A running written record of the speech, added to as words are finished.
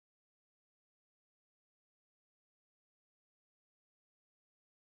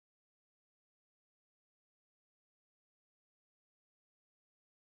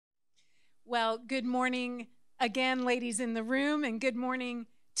Well, good morning again, ladies in the room, and good morning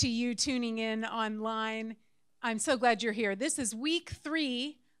to you tuning in online. I'm so glad you're here. This is week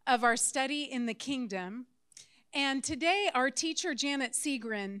 3 of our study in the kingdom. And today, our teacher, Janet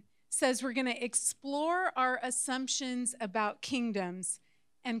Seegren, says we're going to explore our assumptions about kingdoms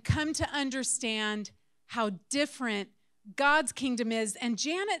and come to understand how different God's kingdom is. And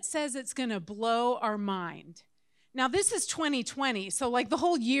Janet says it's going to blow our mind. Now, this is 2020, so like the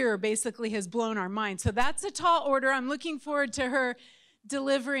whole year basically has blown our mind. So that's a tall order. I'm looking forward to her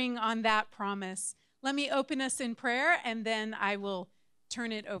delivering on that promise. Let me open us in prayer, and then I will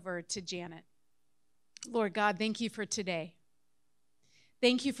turn it over to Janet. Lord God, thank you for today.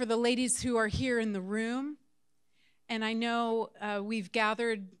 Thank you for the ladies who are here in the room. And I know we've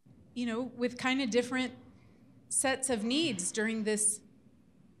gathered, with kind of different sets of needs during this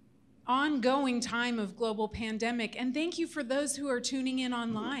ongoing time of global pandemic. And thank you for those who are tuning in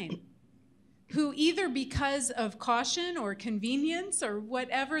online, who either because of caution or convenience or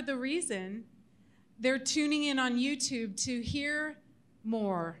whatever the reason, they're tuning in on YouTube to hear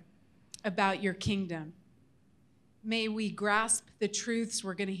more about your kingdom. May we grasp the truths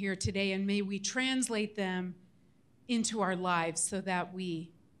we're going to hear today, and may we translate them into our lives so that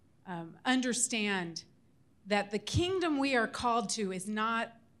we understand that the kingdom we are called to is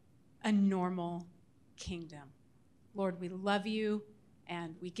not a normal kingdom. Lord, we love you,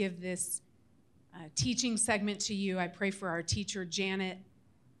 and we give this teaching segment to you. I pray for our teacher, Janet,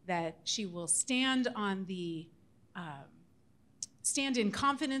 that she will stand in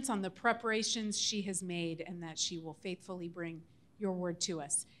confidence on the preparations she has made, and that she will faithfully bring your word to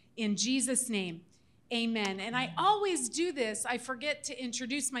us. In Jesus' name, amen. And I always do this. I forget to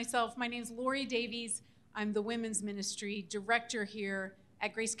introduce myself. My name's Lori Davies. I'm the women's ministry director here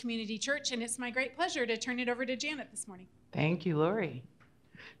at Grace Community Church, and it's my great pleasure to turn it over to Janet this morning. Thank you, Lori.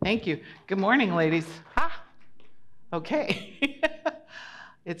 Thank you. Good morning, ladies. Okay.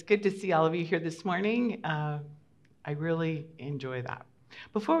 It's good to see all of you here this morning. I really enjoy that.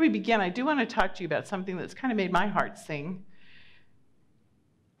 Before we begin, I do want to talk to you about something that's kind of made my heart sing.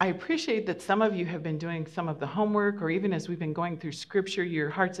 I appreciate that some of you have been doing some of the homework, or even as we've been going through scripture, your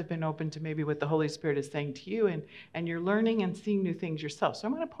hearts have been open to maybe what the Holy Spirit is saying to you, and you're learning and seeing new things yourself. So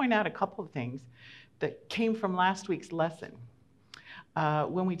I'm going to point out a couple of things that came from last week's lesson.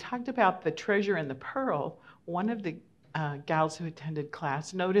 When we talked about the treasure and the pearl, one of the gals who attended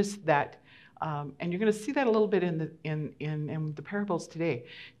class noticed that, and you're going to see that a little bit in the parables today.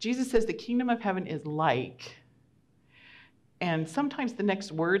 Jesus says the kingdom of heaven is like. And sometimes the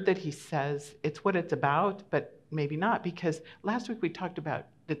next word that he says, it's what it's about, but maybe not, because last week we talked about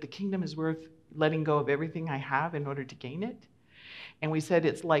that the kingdom is worth letting go of everything I have in order to gain it. And we said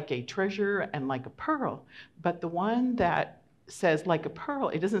it's like a treasure and like a pearl. But the one that says like a pearl,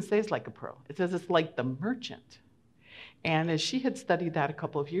 it doesn't say it's like a pearl. It says it's like the merchant. And as she had studied that a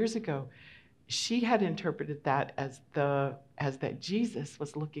couple of years ago, she had interpreted that as that Jesus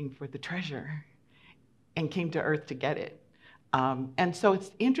was looking for the treasure and came to earth to get it. And so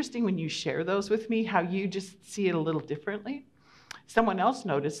it's interesting when you share those with me, how you just see it a little differently. Someone else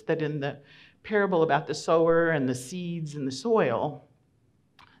noticed that in the parable about the sower and the seeds and the soil,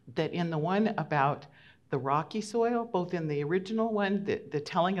 that in the one about the rocky soil, both in the original one, the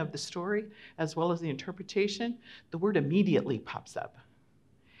telling of the story, as well as the interpretation, the word immediately pops up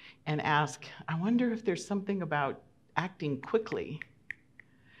and ask, I wonder if there's something about acting quickly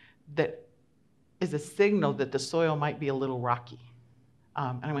that is a signal that the soil might be a little rocky.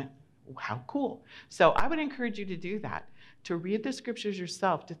 And I went, how cool. So I would encourage you to do that, to read the scriptures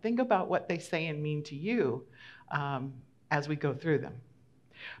yourself, to think about what they say and mean to you as we go through them.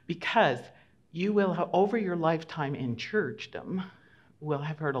 Because you will, over your lifetime in churchdom, will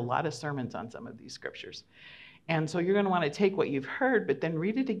have heard a lot of sermons on some of these scriptures. And so you're going to want to take what you've heard, but then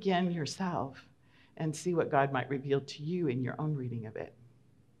read it again yourself and see what God might reveal to you in your own reading of it.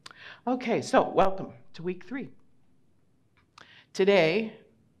 Okay, so welcome to week 3. Today,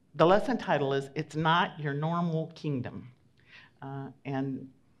 the lesson title is, It's Not Your Normal Kingdom. And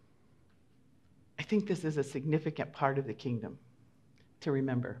I think this is a significant part of the kingdom to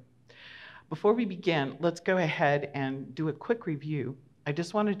remember. Before we begin, let's go ahead and do a quick review. I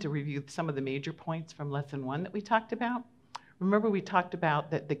just wanted to review some of the major points from lesson 1 that we talked about. Remember, we talked about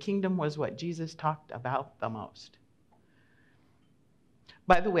that the kingdom was what Jesus talked about the most.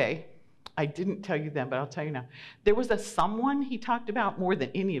 By the way, I didn't tell you then, but I'll tell you now. There was a someone he talked about more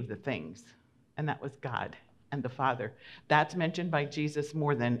than any of the things, and that was God and the Father. That's mentioned by Jesus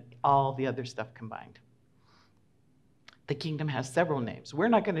more than all the other stuff combined. The kingdom has several names. We're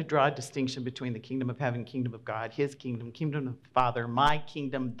not going to draw a distinction between the kingdom of heaven, kingdom of God, his kingdom, kingdom of the Father, my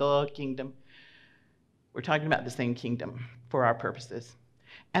kingdom, the kingdom. We're talking about the same kingdom for our purposes.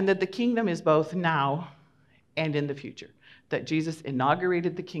 And that the kingdom is both now and in the future. That Jesus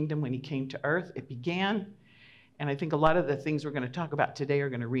inaugurated the kingdom when he came to earth. It began, and I think a lot of the things we're going to talk about today are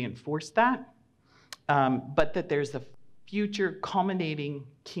going to reinforce that. But that there's a future culminating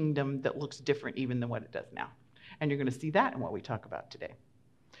kingdom that looks different even than what it does now. And you're going to see that in what we talk about today.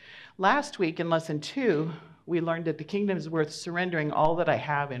 Last week in lesson 2, we learned that the kingdom is worth surrendering all that I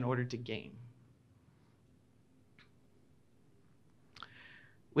have in order to gain.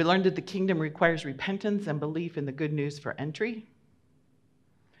 We learned that the kingdom requires repentance and belief in the good news for entry.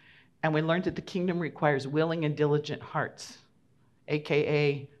 And we learned that the kingdom requires willing and diligent hearts,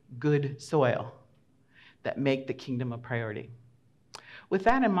 aka good soil, that make the kingdom a priority. With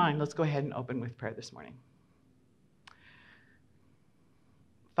that in mind, let's go ahead and open with prayer this morning.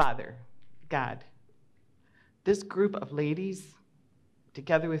 Father, God, this group of ladies,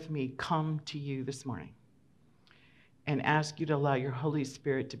 together with me, come to you this morning and ask you to allow your Holy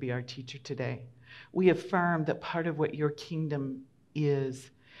Spirit to be our teacher today. We affirm that part of what your kingdom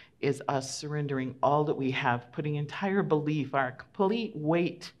is us surrendering all that we have, putting entire belief, our complete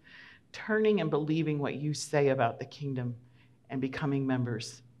weight, turning and believing what you say about the kingdom and becoming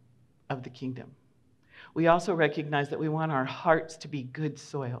members of the kingdom. We also recognize that we want our hearts to be good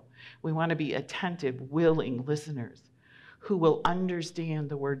soil. We want to be attentive, willing listeners who will understand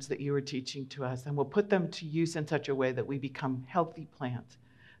the words that you are teaching to us and will put them to use in such a way that we become healthy plants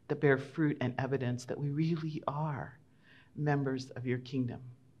that bear fruit and evidence that we really are members of your kingdom.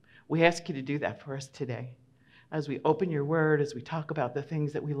 We ask you to do that for us today. As we open your word, as we talk about the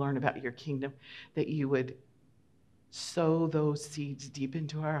things that we learn about your kingdom, that you would sow those seeds deep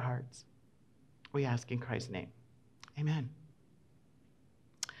into our hearts. We ask in Christ's name. Amen.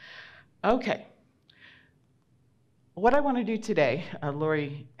 Okay. What I want to do today,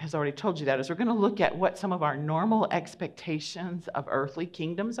 Lori has already told you that, is we're going to look at what some of our normal expectations of earthly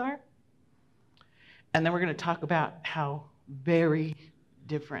kingdoms are. And then we're going to talk about how very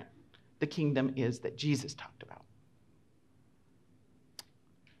different the kingdom is that Jesus talked about.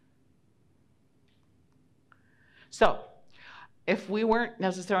 So, if we weren't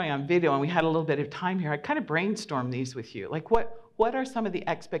necessarily on video and we had a little bit of time here, I'd kind of brainstorm these with you. Like what are some of the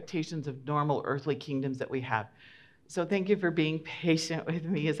expectations of normal earthly kingdoms that we have? So thank you for being patient with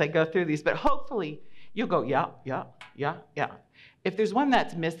me as I go through these, but hopefully you'll go, yeah. If there's one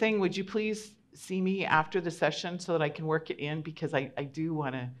that's missing, would you please see me after the session so that I can work it in, because I do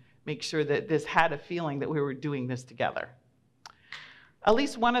want to make sure that this had a feeling that we were doing this together. At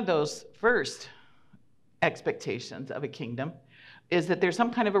least one of those first expectations of a kingdom is that there's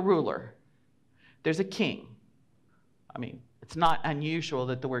some kind of a ruler. There's a king. I mean, it's not unusual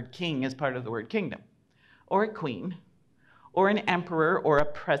that the word king is part of the word kingdom. Or a queen, or an emperor, or a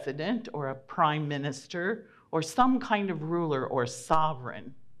president, or a prime minister, or some kind of ruler or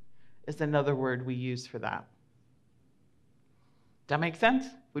sovereign is another word we use for that. Does that make sense?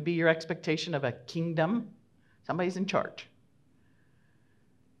 Would be your expectation of a kingdom? Somebody's in charge.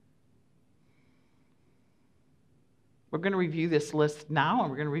 We're going to review this list now,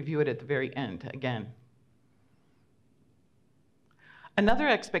 and we're going to review it at the very end again. Another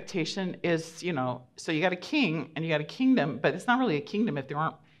expectation is, so you got a king and you got a kingdom, but it's not really a kingdom if there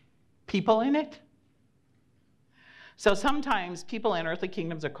aren't people in it. So sometimes people in earthly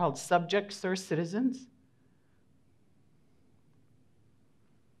kingdoms are called subjects or citizens.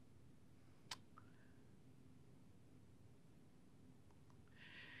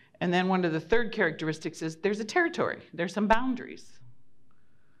 And then one of the third characteristics is there's a territory. There's some boundaries.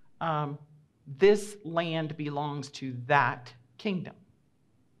 This land belongs to that kingdom.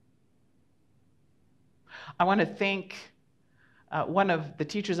 I want to thank one of the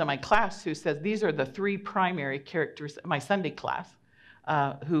teachers in my class who says these are the 3 primary characteristics, my Sunday class,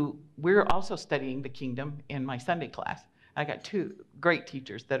 who we're also studying the kingdom in my Sunday class. I got 2 great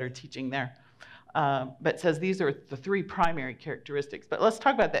teachers that are teaching there. But says these are the 3 primary characteristics. But let's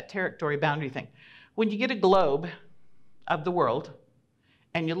talk about that territory boundary thing. When you get a globe of the world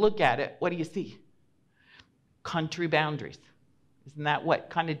and you look at it, what do you see? Country boundaries. Isn't that what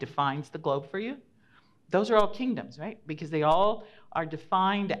kind of defines the globe for you? Those are all kingdoms, right? Because they all are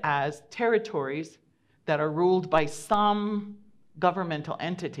defined as territories that are ruled by some governmental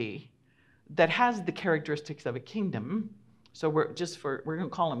entity that has the characteristics of a kingdom. So we're going to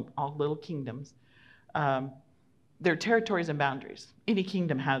call them all little kingdoms. They're territories and boundaries. Any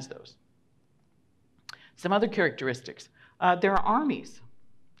kingdom has those. Some other characteristics. There are armies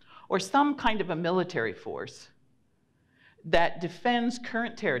or some kind of a military force that defends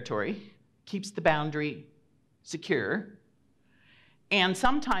current territory, keeps the boundary secure, and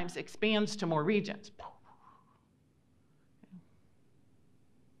sometimes expands to more regions.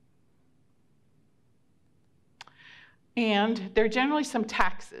 And there are generally some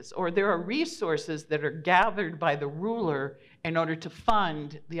taxes, or there are resources that are gathered by the ruler in order to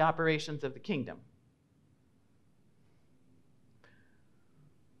fund the operations of the kingdom.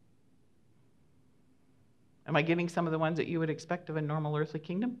 Am I getting some of the ones that you would expect of a normal earthly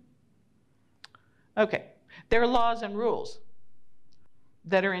kingdom? Okay. There are laws and rules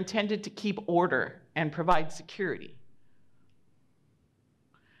that are intended to keep order and provide security.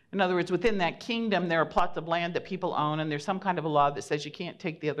 In other words, within that kingdom, there are plots of land that people own, and there's some kind of a law that says you can't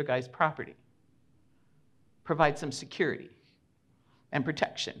take the other guy's property. Provide some security and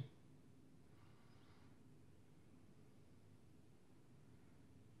protection.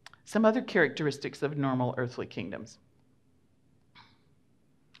 Some other characteristics of normal earthly kingdoms.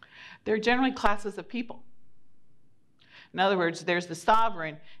 There are generally classes of people. In other words, there's the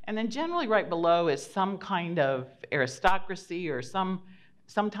sovereign, and then generally right below is some kind of aristocracy or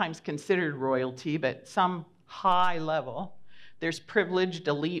sometimes considered royalty, but some high level. There's privileged,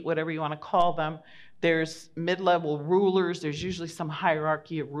 elite, whatever you want to call them. There's mid-level rulers. There's usually some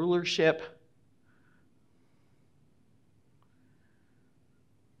hierarchy of rulership.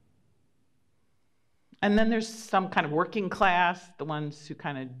 And then there's some kind of working class, the ones who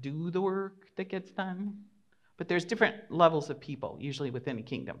kind of do the work that gets done. But there's different levels of people, usually within a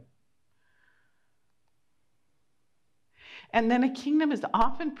kingdom. And then a kingdom is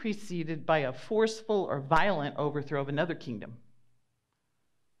often preceded by a forceful or violent overthrow of another kingdom.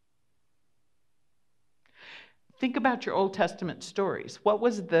 Think about your Old Testament stories. What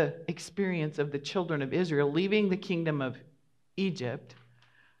was the experience of the children of Israel leaving the kingdom of Egypt,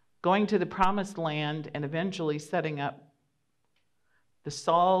 going to the promised land, and eventually setting up the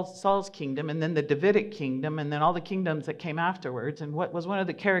Saul's kingdom, and then the Davidic kingdom, and then all the kingdoms that came afterwards? And what was one of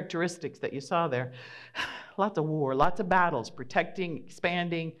the characteristics that you saw there? Lots of war, lots of battles, protecting,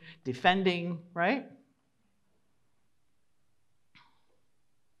 expanding, defending, right?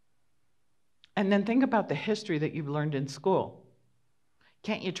 And then think about the history that you've learned in school.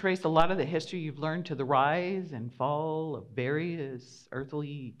 Can't you trace a lot of the history you've learned to the rise and fall of various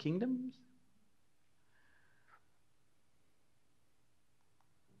earthly kingdoms?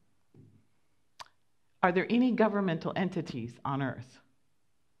 Are there any governmental entities on earth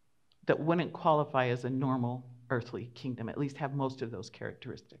that wouldn't qualify as a normal earthly kingdom, at least have most of those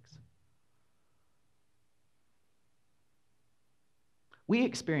characteristics? We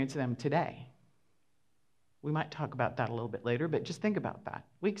experience them today. We might talk about that a little bit later, but just think about that.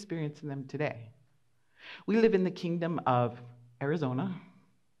 We experience them today. We live in the kingdom of Arizona,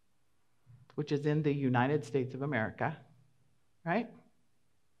 which is in the United States of America, right?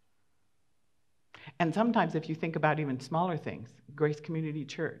 And sometimes if you think about even smaller things, Grace Community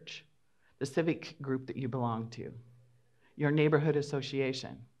Church, the civic group that you belong to, your neighborhood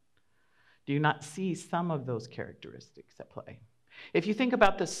association, do you not see some of those characteristics at play? If you think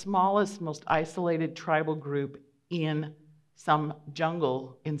about the smallest, most isolated tribal group in some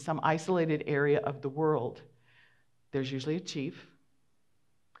jungle, in some isolated area of the world, there's usually a chief.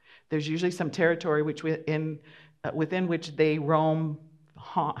 There's usually some territory within which they roam,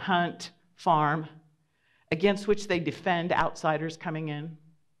 hunt, farm, against which they defend outsiders coming in.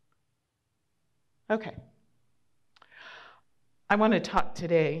 Okay. I want to talk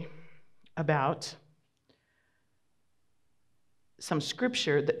today about some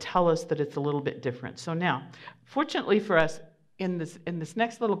scripture that tell us that it's a little bit different. So now, fortunately for us, in this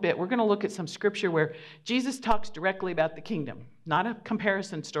next little bit, we're going to look at some scripture where Jesus talks directly about the kingdom, not a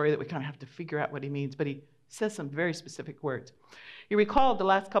comparison story that we kind of have to figure out what he means, but he says some very specific words. You recall the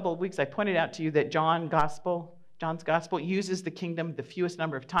last couple of weeks I pointed out to you that John's gospel uses the kingdom the fewest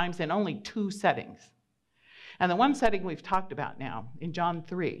number of times in only 2 settings. And the one setting we've talked about now, in John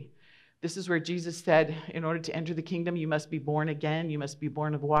 3, this is where Jesus said, in order to enter the kingdom, you must be born again. You must be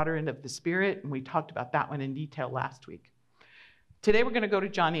born of water and of the Spirit. And we talked about that one in detail last week. Today we're going to go to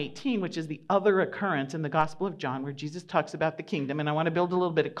John 18, which is the other occurrence in the Gospel of John where Jesus talks about the kingdom. And I want to build a little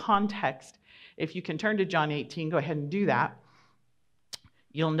bit of context. If you can turn to John 18, go ahead and do that.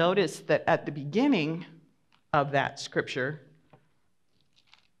 You'll notice that at the beginning of that scripture,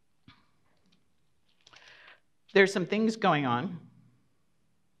 there's some things going on.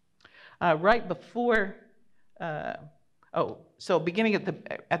 Right before, beginning at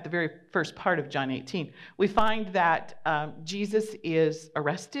the very first part of John 18, we find that Jesus is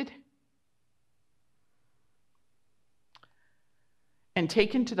arrested and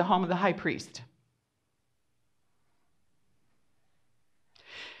taken to the home of the high priest.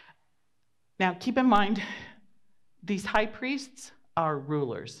 Now, keep in mind, these high priests are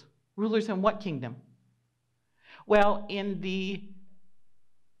rulers. Rulers in what kingdom? Well, in the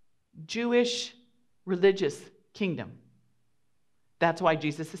Jewish religious kingdom. That's why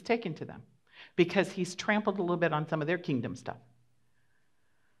Jesus is taken to them, because he's trampled a little bit on some of their kingdom stuff.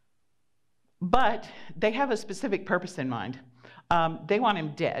 But they have a specific purpose in mind. They want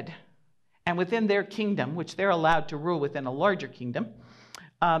him dead. And within their kingdom, which they're allowed to rule within a larger kingdom,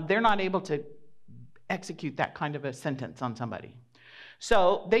 they're not able to execute that kind of a sentence on somebody.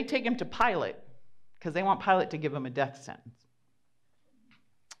 So they take him to Pilate, because they want Pilate to give him a death sentence.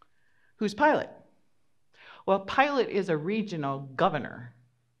 Who's Pilate? Well, Pilate is a regional governor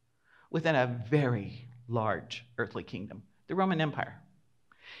within a very large earthly kingdom, the Roman Empire.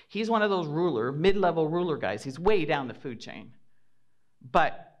 He's one of those mid-level ruler guys. He's way down the food chain.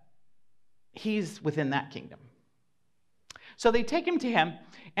 But he's within that kingdom. So they take him to him,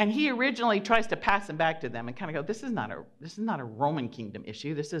 and he originally tries to pass him back to them and kind of go, this is not a Roman kingdom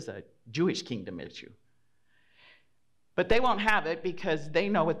issue. This is a Jewish kingdom issue. But they won't have it because they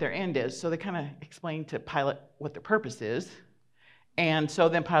know what their end is. So they kind of explain to Pilate what their purpose is. And so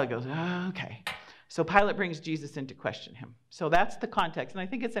then Pilate goes, oh, okay. So Pilate brings Jesus in to question him. So that's the context. And I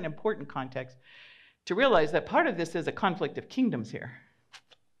think it's an important context to realize that part of this is a conflict of kingdoms here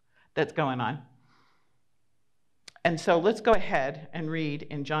that's going on. And so let's go ahead and read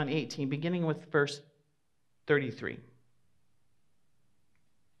in John 18, beginning with verse 33.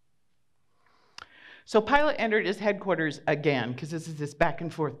 So Pilate entered his headquarters again, because this is this back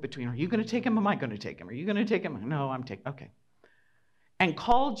and forth between, are you going to take him? Am I going to take him? Are you going to take him? No, I'm taking, okay. And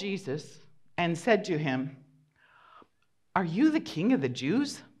called Jesus and said to him, are you the king of the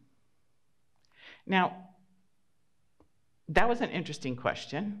Jews? Now, that was an interesting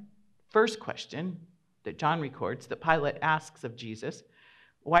question. First question that John records that Pilate asks of Jesus.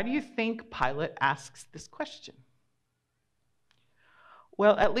 Why do you think Pilate asks this question?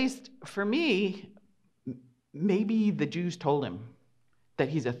 Well, at least for me, maybe the Jews told him that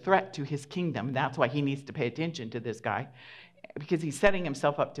he's a threat to his kingdom. That's why he needs to pay attention to this guy, because he's setting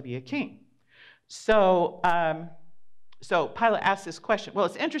himself up to be a king. So Pilate asks this question. Well,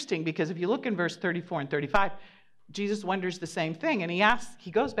 it's interesting because if you look in verse 34 and 35, Jesus wonders the same thing. And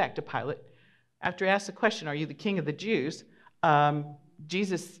he goes back to Pilate. After he asks the question, are you the king of the Jews?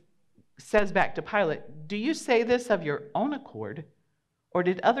 Jesus says back to Pilate, do you say this of your own accord, or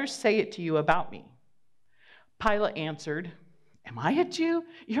did others say it to you about me? Pilate answered, am I a Jew?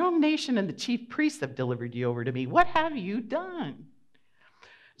 Your own nation and the chief priests have delivered you over to me. What have you done?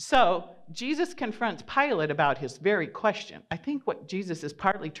 So Jesus confronts Pilate about his very question. I think what Jesus is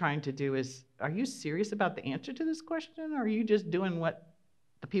partly trying to do is, are you serious about the answer to this question, or are you just doing what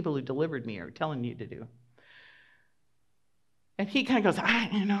the people who delivered me are telling you to do? And he kind of goes,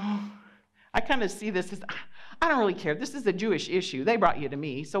 I kind of see this as, I don't really care. This is a Jewish issue. They brought you to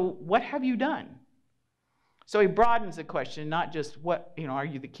me. So what have you done? So he broadens the question, not just are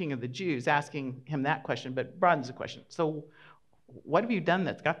you the king of the Jews, asking him that question, but broadens the question. So what have you done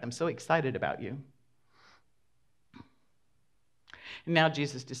that's got them so excited about you? And now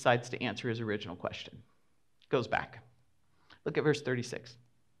Jesus decides to answer his original question. Goes back. Look at verse 36.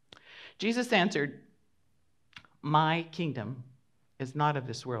 Jesus answered, my kingdom is not of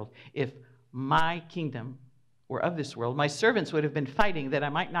this world. If my kingdom were of this world, my servants would have been fighting that I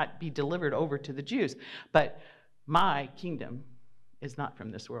might not be delivered over to the Jews. But my kingdom is not from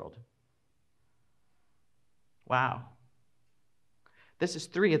this world. Wow. This is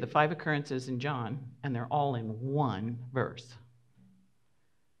 3 of the 5 occurrences in John, and they're all in one verse.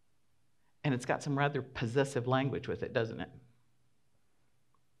 And it's got some rather possessive language with it, doesn't it?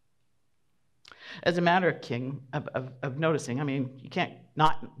 As a matter of noticing, you can't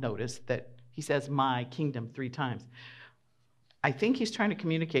not notice that he says, my kingdom 3 times. I think he's trying to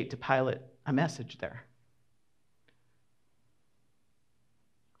communicate to Pilate a message there.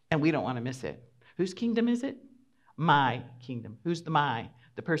 And we don't want to miss it. Whose kingdom is it? My kingdom. Who's the my?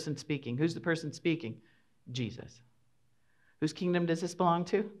 The person speaking. Who's the person speaking? Jesus. Whose kingdom does this belong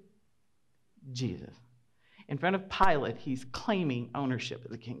to? Jesus. In front of Pilate, he's claiming ownership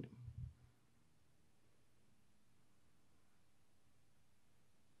of the kingdom.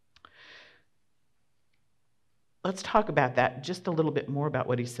 Let's talk about that, just a little bit more about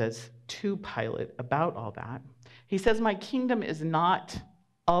what he says to Pilate about all that. He says, my kingdom is not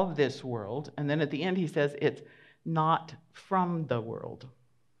of this world. And then at the end he says, it's not from the world.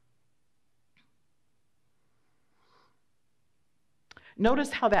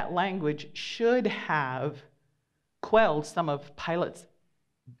 Notice how that language should have quelled some of Pilate's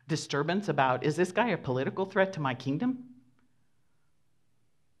disturbance about, is this guy a political threat to my kingdom?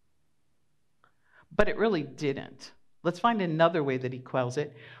 but it really didn't. Let's find another way that he quells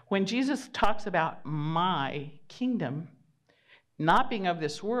it. When Jesus talks about my kingdom not being of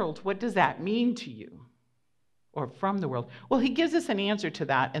this world, what does that mean to you? Or from the world? Well, he gives us an answer to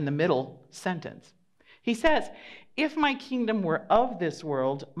that in the middle sentence. He says, if my kingdom were of this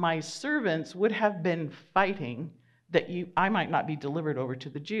world, my servants would have been fighting that I might not be delivered over to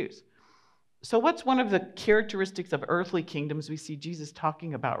the Jews. So what's one of the characteristics of earthly kingdoms we see Jesus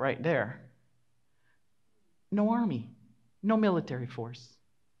talking about right there? No army, no military force.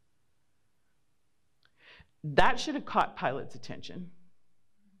 That should have caught Pilate's attention,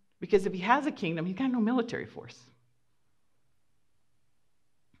 because if he has a kingdom, he's got no military force.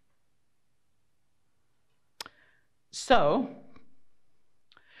 So,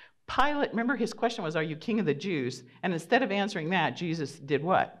 Pilate, remember his question was, are you king of the Jews? And instead of answering that, Jesus did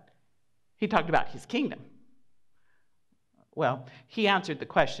what? He talked about his kingdom. Well, he answered the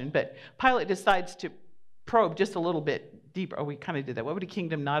question, but Pilate decides to probe just a little bit deeper. Oh, we kind of did that. What would a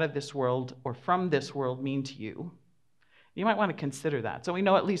kingdom not of this world or from this world mean to you? You might want to consider that. So we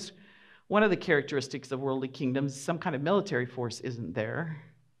know at least one of the characteristics of worldly kingdoms, some kind of military force isn't there.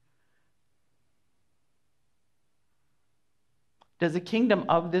 Does a kingdom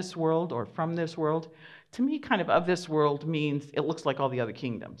of this world or from this world? To me, kind of this world means it looks like all the other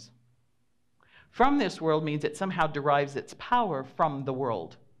kingdoms. From this world means it somehow derives its power from the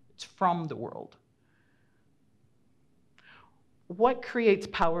world. It's from the world. What creates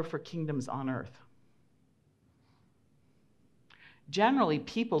power for kingdoms on earth? Generally,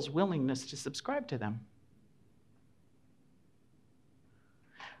 people's willingness to subscribe to them.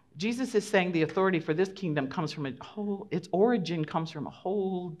 Jesus is saying the authority for this kingdom comes from its origin comes from a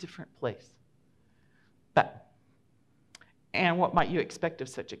whole different place. And what might you expect of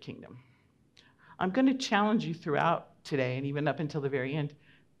such a kingdom? I'm going to challenge you throughout today and even up until the very end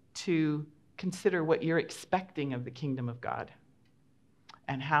to consider what you're expecting of the kingdom of God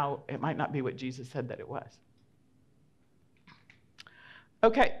and how it might not be what Jesus said that it was.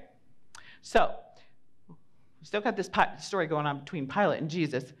 Okay, so we still got this story going on between Pilate and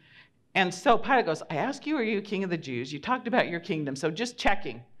Jesus. And so Pilate goes, I ask you, are you a king of the Jews? You talked about your kingdom, so just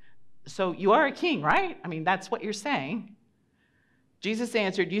checking. So you are a king, right? I mean, that's what you're saying. Jesus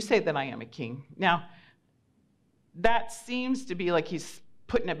answered, you say that I am a king. Now, that seems to be like he's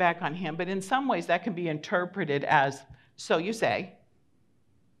putting it back on him, but in some ways that can be interpreted as, so you say.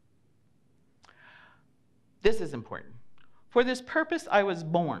 This is important. For this purpose I was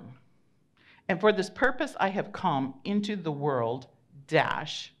born, and for this purpose I have come into the world,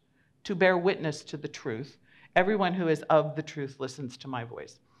 to bear witness to the truth. Everyone who is of the truth listens to my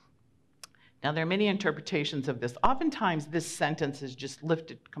voice. Now, there are many interpretations of this. Oftentimes, this sentence is just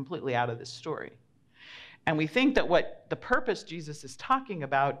lifted completely out of this story. And we think that what the purpose Jesus is talking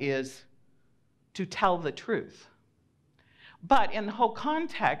about is to tell the truth. But in the whole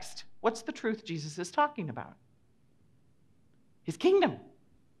context, what's the truth Jesus is talking about? His kingdom.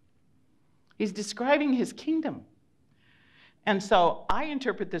 He's describing his kingdom. And so I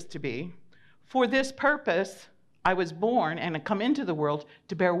interpret this to be, for this purpose, I was born and come into the world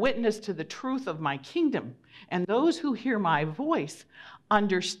to bear witness to the truth of my kingdom. And those who hear my voice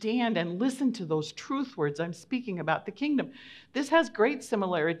understand and listen to those truth words I'm speaking about the kingdom. This has great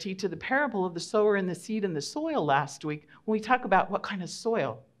similarity to the parable of the sower and the seed and the soil last week when we talk about what kind of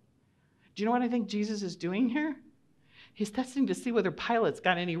soil. Do you know what I think Jesus is doing here? He's testing to see whether Pilate's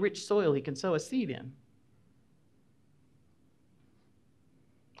got any rich soil he can sow a seed in.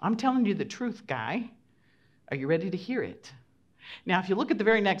 I'm telling you the truth, guy. Are you ready to hear it? Now, if you look at the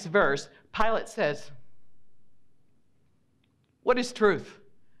very next verse, Pilate says, what is truth?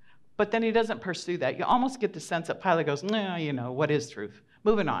 But then he doesn't pursue that. You almost get the sense that Pilate goes, no, what is truth?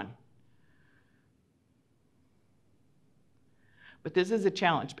 Moving on. But this is a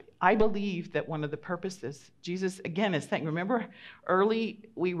challenge. I believe that one of the purposes, Jesus, again, is saying, remember early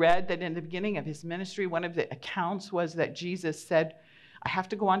we read that in the beginning of his ministry, one of the accounts was that Jesus said, I have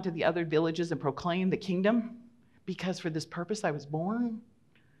to go on to the other villages and proclaim the kingdom because for this purpose I was born.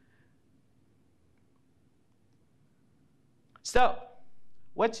 So,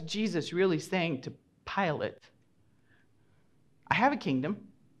 what's Jesus really saying to Pilate? I have a kingdom,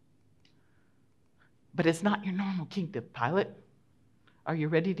 but it's not your normal kingdom, Pilate. Are you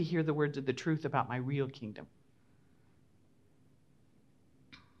ready to hear the words of the truth about my real kingdom?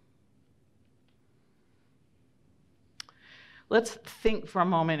 Let's think for a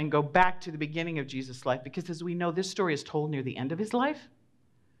moment and go back to the beginning of Jesus' life, because as we know, this story is told near the end of his life.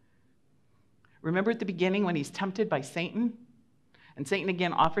 Remember at the beginning when he's tempted by Satan? And Satan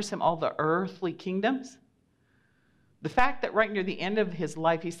again offers him all the earthly kingdoms. The fact that right near the end of his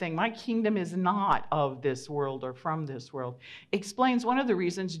life, he's saying, my kingdom is not of this world or from this world, explains one of the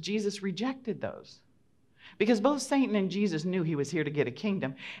reasons Jesus rejected those. Because both Satan and Jesus knew he was here to get a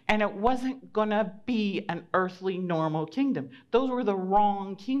kingdom, and it wasn't going to be an earthly, normal kingdom. Those were the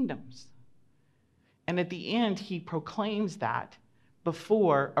wrong kingdoms. And at the end, he proclaims that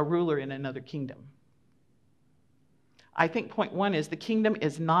before a ruler in another kingdom. I think point one is the kingdom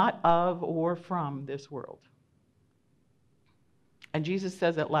is not of or from this world. And Jesus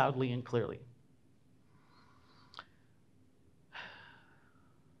says it loudly and clearly.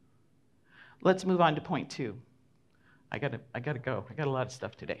 Let's move on to point two. I gotta go. I got a lot of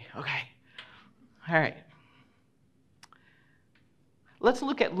stuff today. Okay. All right. Let's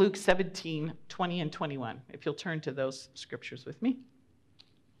look at Luke 17, 20 and 21, if you'll turn to those scriptures with me.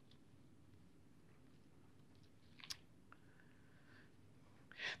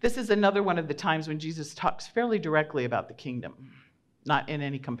 This is another one of the times when Jesus talks fairly directly about the kingdom, not in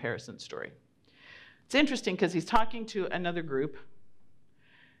any comparison story. It's interesting because he's talking to another group.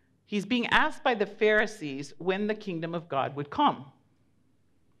 He's being asked by the Pharisees when the kingdom of God would come.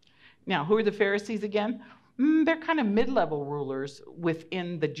 Now, who are the Pharisees again? They're kind of mid-level rulers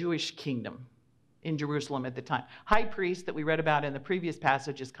within the Jewish kingdom in Jerusalem at the time. High priest that we read about in the previous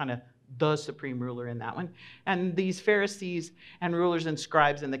passage is kind of the supreme ruler in that one. And these Pharisees and rulers and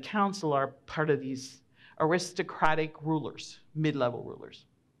scribes in the council are part of these aristocratic rulers, mid-level rulers.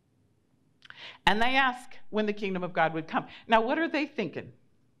 And they ask when the kingdom of God would come. Now, what are they thinking?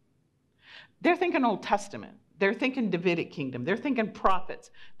 They're thinking Old Testament. They're thinking Davidic kingdom. They're thinking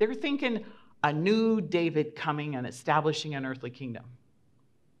prophets. They're thinking a new David coming and establishing an earthly kingdom.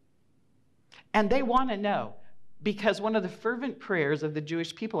 And they want to know, because one of the fervent prayers of the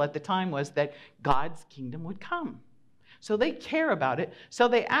Jewish people at the time was that God's kingdom would come. So they care about it. So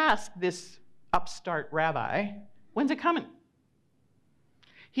they ask this upstart rabbi, when's it coming?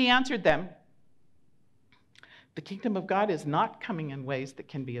 He answered them, the kingdom of God is not coming in ways that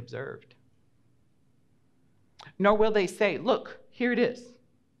can be observed. Nor will they say, look, here it is,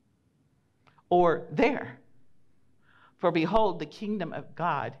 or there. For behold, the kingdom of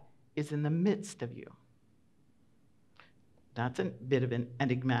God is in the midst of you. That's a bit of an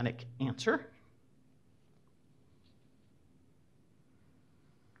enigmatic answer.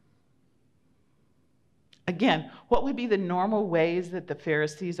 Again, what would be the normal ways that the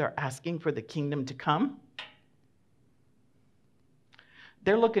Pharisees are asking for the kingdom to come?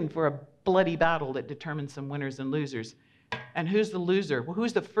 They're looking for a bloody battle that determines some winners and losers. And who's the loser? Well,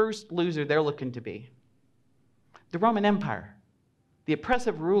 who's the first loser they're looking to be? The Roman Empire, the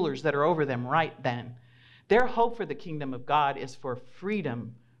oppressive rulers that are over them right then. Their hope for the kingdom of God is for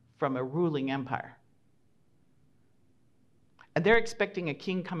freedom from a ruling empire. And they're expecting a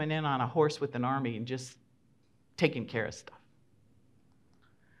king coming in on a horse with an army and just taking care of stuff.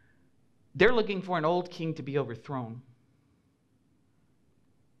 They're looking for an old king to be overthrown.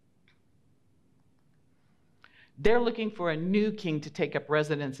 They're looking for a new king to take up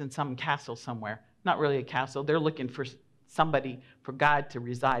residence in some castle somewhere. Not really a castle. They're looking for somebody, for God to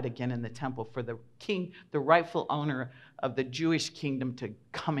reside again in the temple, for the king, the rightful owner of the Jewish kingdom, to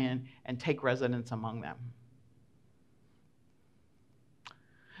come in and take residence among them.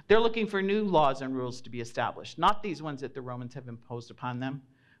 They're looking for new laws and rules to be established, not these ones that the Romans have imposed upon them,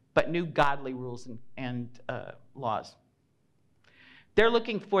 but new godly rules and laws. They're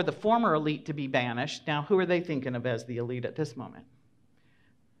looking for the former elite to be banished. Now, who are they thinking of as the elite at this moment?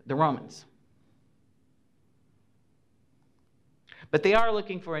 The Romans. But they are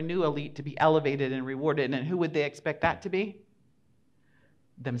looking for a new elite to be elevated and rewarded. And who would they expect that to be?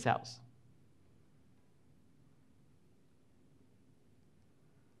 Themselves.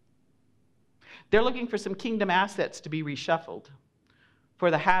 They're looking for some kingdom assets to be reshuffled,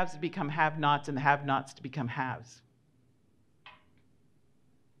 for the haves to become have-nots and the have-nots to become haves.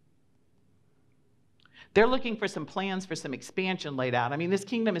 They're looking for some plans for some expansion laid out. I mean, this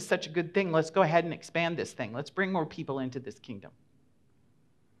kingdom is such a good thing. Let's go ahead and expand this thing. Let's bring more people into this kingdom.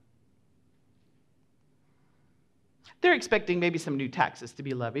 They're expecting maybe some new taxes to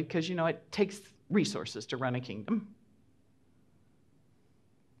be levied because, you know, it takes resources to run a kingdom.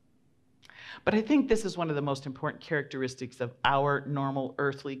 But I think this is one of the most important characteristics of our normal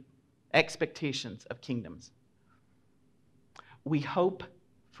earthly expectations of kingdoms. We hope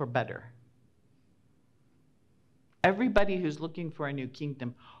for better. Everybody who's looking for a new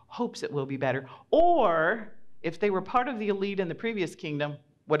kingdom hopes it will be better. Or, if they were part of the elite in the previous kingdom,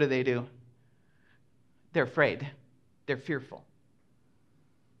 what do? They're afraid. They're fearful.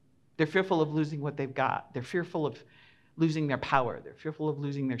 They're fearful of losing what they've got. They're fearful of losing their power. They're fearful of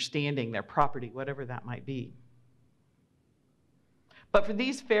losing their standing, their property, whatever that might be. But for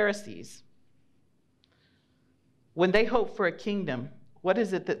these Pharisees, when they hope for a kingdom, what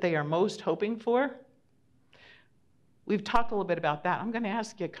is it that they are most hoping for? We've talked a little bit about that. I'm going to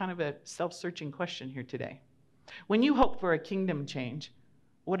ask you kind of a self-searching question here today. When you hope for a kingdom change,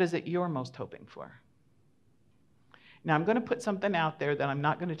 what is it you're most hoping for? Now, I'm going to put something out there that I'm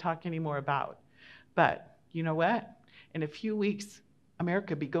not going to talk anymore about. But you know what? In a few weeks,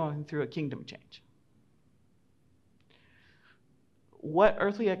 America will be going through a kingdom change. What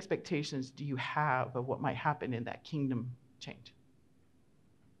earthly expectations do you have of what might happen in that kingdom change?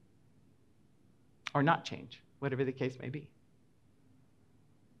 Or not change, whatever the case may be.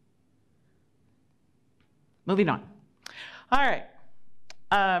 Moving on. All right.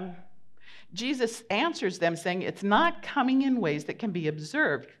 Jesus answers them saying, it's not coming in ways that can be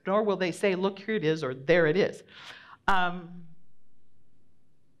observed, nor will they say, look, here it is, or there it is.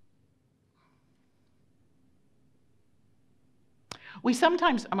 We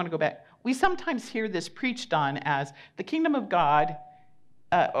sometimes hear this preached on as the kingdom of God,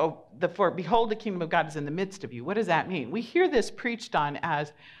 behold, the kingdom of God is in the midst of you. What does that mean? We hear this preached on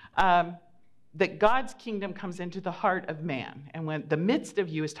as that God's kingdom comes into the heart of man. And when the midst of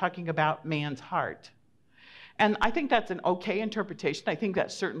you is talking about man's heart. And I think that's an okay interpretation. I think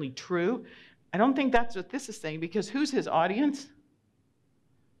that's certainly true. I don't think that's what this is saying, because who's his audience?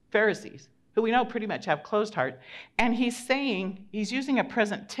 Pharisees, who we know pretty much have closed heart. And he's using a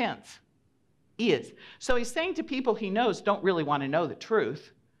present tense, is. So he's saying to people he knows don't really want to know the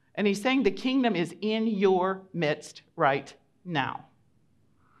truth. And he's saying the kingdom is in your midst right now.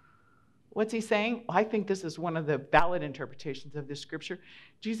 What's he saying? Well, I think this is one of the valid interpretations of this scripture.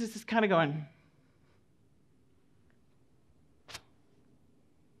 Jesus is kind of going,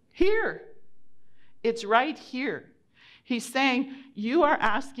 here. It's right here. He's saying, you are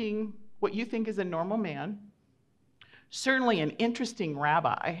asking what you think is a normal man, certainly an interesting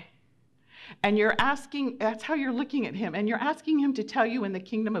rabbi, and you're asking, that's how you're looking at him, and you're asking him to tell you when the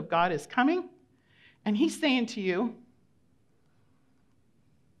kingdom of God is coming, and he's saying to you,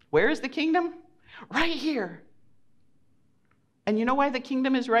 where is the kingdom? Right here. And you know why the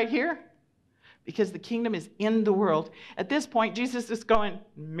kingdom is right here? Because the kingdom is in the world. At this point, Jesus is going,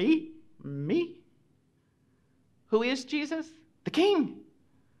 me? Who is Jesus? The king.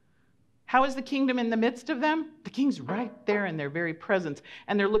 How is the kingdom in the midst of them? The king's right there in their very presence.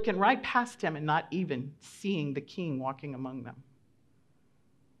 And they're looking right past him and not even seeing the king walking among them.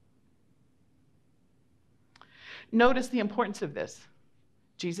 Notice the importance of this.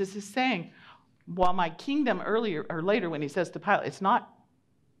 Jesus is saying, while my kingdom earlier or later when he says to Pilate, it's not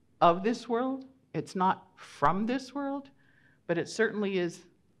of this world, it's not from this world, but it certainly is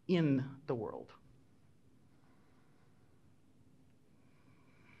in the world.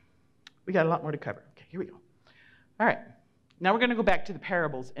 We got a lot more to cover. Okay, here we go. All right. Now we're going to go back to the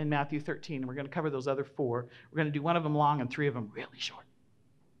parables in Matthew 13, and we're going to cover those other 4. We're going to do one of them long and 3 of them really short.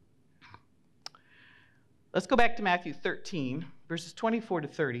 Let's go back to Matthew 13, verses 24 to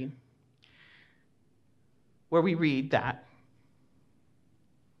 30, where we read that.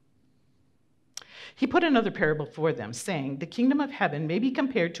 He put another parable for them, saying, the kingdom of heaven may be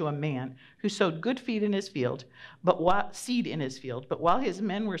compared to a man who sowed good seed in his field, but while his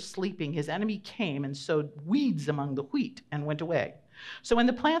men were sleeping, his enemy came and sowed weeds among the wheat and went away. So when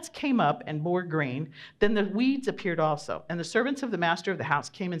the plants came up and bore grain, then the weeds appeared also. And the servants of the master of the house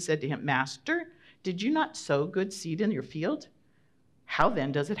came and said to him, Master, did you not sow good seed in your field? How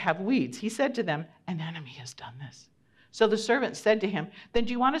then does it have weeds? He said to them, an enemy has done this. So the servants said to him, then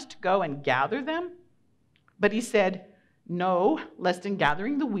do you want us to go and gather them? But he said, no, lest in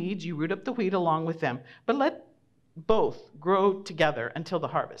gathering the weeds you root up the wheat along with them. But let both grow together until the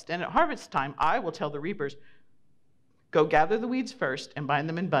harvest. And at harvest time I will tell the reapers, go gather the weeds first and bind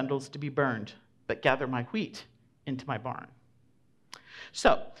them in bundles to be burned, but gather my wheat into my barn.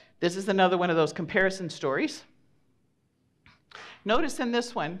 So this is another one of those comparison stories. Notice in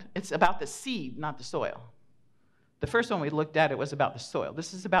this one, it's about the seed, not the soil. The first one we looked at, it was about the soil.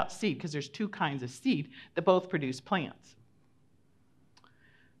 This is about seed, because there's 2 kinds of seed that both produce plants.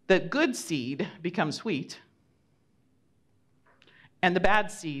 The good seed becomes wheat, and the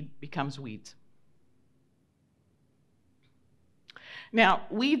bad seed becomes weeds. Now,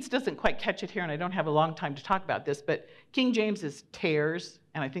 weeds doesn't quite catch it here, and I don't have a long time to talk about this, but King James is tares,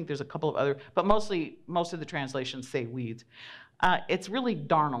 and I think there's a couple of other, but most of the translations say weeds. It's really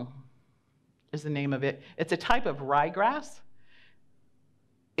darnel is the name of it. It's a type of ryegrass.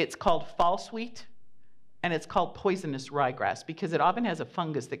 It's called false wheat, and it's called poisonous ryegrass because it often has a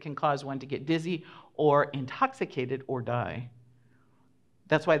fungus that can cause one to get dizzy or intoxicated or die.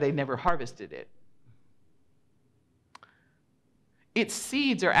 That's why they never harvested it. Its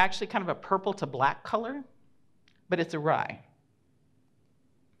seeds are actually kind of a purple to black color, but it's a rye.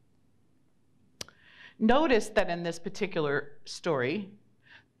 Notice that in this particular story,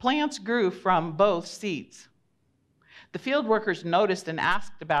 plants grew from both seeds. The field workers noticed and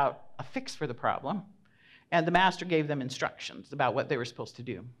asked about a fix for the problem, and the master gave them instructions about what they were supposed to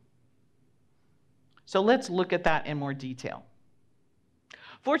do. So let's look at that in more detail.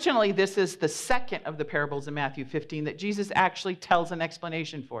 Fortunately, this is the second of the parables in Matthew 15 that Jesus actually tells an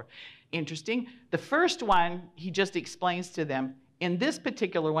explanation for. Interesting. The first one, he just explains to them. In this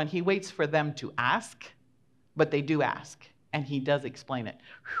particular one, he waits for them to ask, but they do ask, and he does explain it.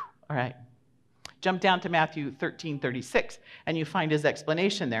 Whew. All right. Jump down to Matthew 13:36, and you find his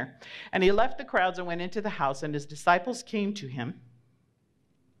explanation there. And he left the crowds and went into the house, and his disciples came to him,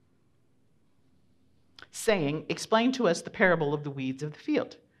 saying, "Explain to us the parable of the weeds of the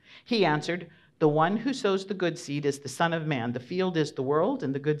field." He answered, "The one who sows the good seed is the Son of Man. The field is the world,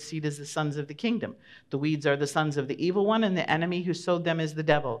 and the good seed is the sons of the kingdom. The weeds are the sons of the evil one, and the enemy who sowed them is the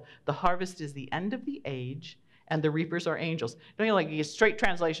devil. The harvest is the end of the age, and the reapers are angels." Don't you like a straight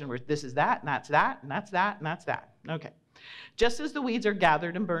translation where this is that, and that's that, and that's that, and that's that? Okay. Just as the weeds are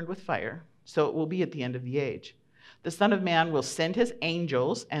gathered and burned with fire, so it will be at the end of the age. The Son of Man will send his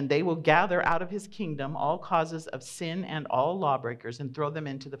angels, and they will gather out of his kingdom all causes of sin and all lawbreakers and throw them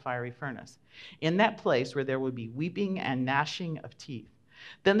into the fiery furnace. In that place where there will be weeping and gnashing of teeth.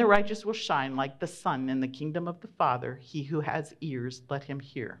 Then the righteous will shine like the sun in the kingdom of the Father. He who has ears, let him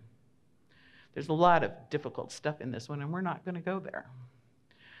hear. There's a lot of difficult stuff in this one, and we're not going to go there.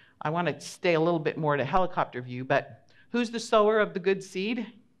 I want to stay a little bit more to helicopter view, but who's the sower of the good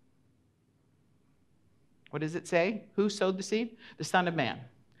seed? What does it say? Who sowed the seed? The Son of Man.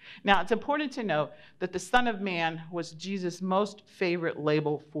 Now, it's important to know that the Son of Man was Jesus' most favorite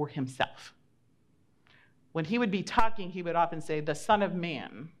label for himself. When he would be talking, he would often say, "The Son of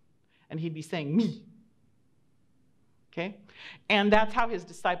Man," and he'd be saying, "Me." Okay? And that's how his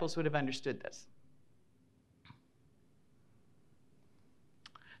disciples would have understood this.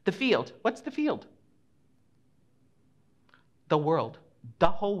 The field. What's the field? The world.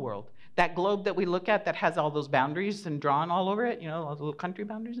 The whole world. That globe that we look at that has all those boundaries and drawn all over it, all the little country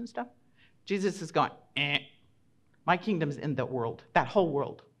boundaries and stuff. Jesus is going, my kingdom's in the world, that whole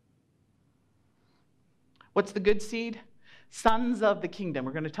world. What's the good seed? Sons of the kingdom.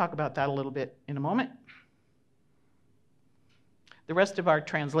 We're going to talk about that a little bit in a moment. The rest of our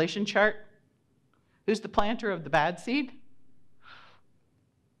translation chart. Who's the planter of the bad seed?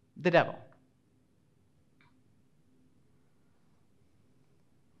 The devil.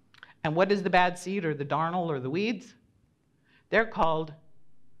 And what is the bad seed or the darnel or the weeds? They're called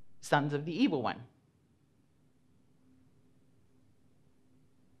sons of the evil one.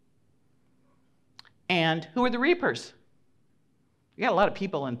 And who are the reapers? You got a lot of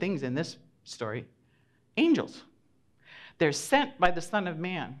people and things in this story. Angels. They're sent by the Son of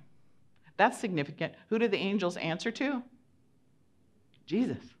Man. That's significant. Who do the angels answer to?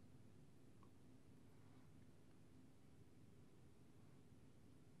 Jesus.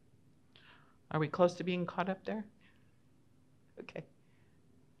 Are we close to being caught up there? Okay.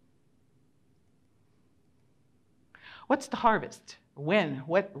 What's the harvest? When?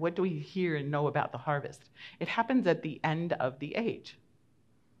 What do we hear and know about the harvest? It happens at the end of the age.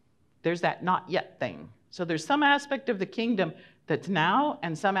 There's that not yet thing. So there's some aspect of the kingdom that's now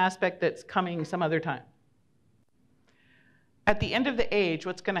and some aspect that's coming some other time. At the end of the age,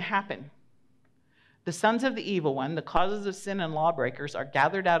 what's going to happen? The sons of the evil one, the causes of sin and lawbreakers, are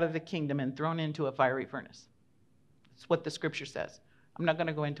gathered out of the kingdom and thrown into a fiery furnace. That's what the scripture says. I'm not going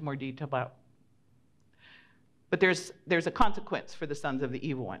to go into more detail about. But there's a consequence for the sons of the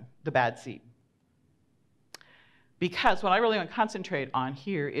evil one, the bad seed. Because what I really want to concentrate on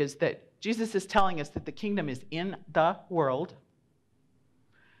here is that Jesus is telling us that the kingdom is in the world.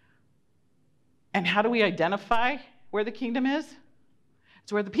 And how do we identify where the kingdom is?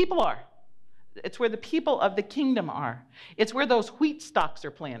 It's where the people are. It's where the people of the kingdom are. It's where those wheat stalks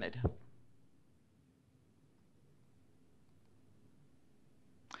are planted.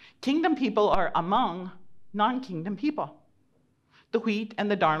 Kingdom people are among non-kingdom people. The wheat and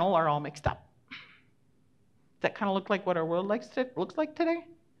the darnel are all mixed up. Does that kind of look like what our world looks like today?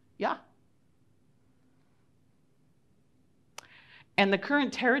 Yeah. And the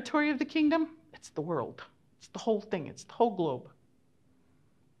current territory of the kingdom, it's the world. It's the whole thing. It's the whole globe.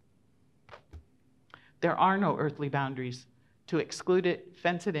 There are no earthly boundaries to exclude it,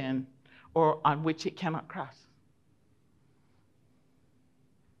 fence it in, or on which it cannot cross.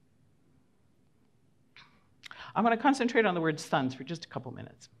 I'm going to concentrate on the word sons for just a couple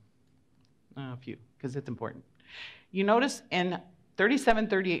minutes. A few, because it's important. You notice in 37,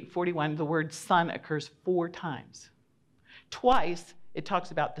 38, 41, the word son occurs 4 times. Twice, it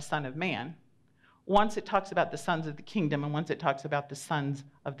talks about the Son of Man. Once it talks about the sons of the kingdom, and once it talks about the sons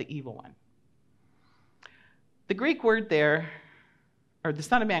of the evil one. The Greek word there, or the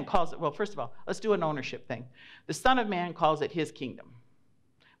Son of Man calls it, well, first of all, let's do an ownership thing. The Son of Man calls it his kingdom.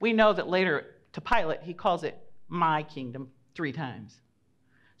 We know that later to Pilate, he calls it my kingdom 3 times.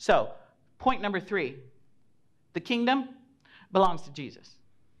 So, point number 3, the kingdom belongs to Jesus.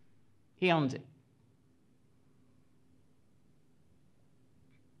 He owns it.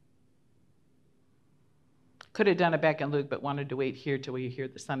 Could have done it back in Luke, but wanted to wait here till we hear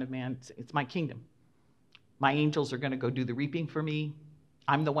the Son of Man. It's my kingdom. My angels are going to go do the reaping for me.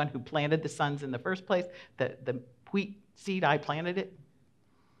 I'm the one who planted the sons in the first place. The wheat seed, I planted it.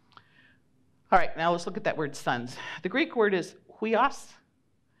 All right, now let's look at that word sons. The Greek word is huios.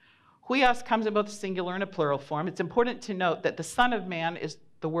 Huios comes in both a singular and a plural form. It's important to note that the Son of Man is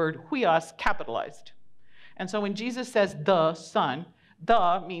the word huios capitalized. And so when Jesus says the Son,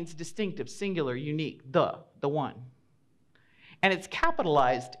 the means distinctive, singular, unique, the one. And it's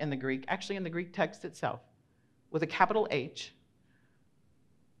capitalized in the Greek, actually in the Greek text itself, with a capital H.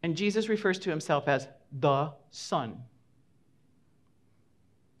 And Jesus refers to himself as the Son.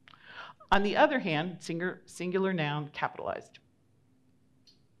 On the other hand, singular noun capitalized.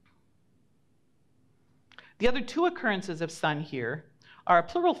 The other 2 occurrences of son here are a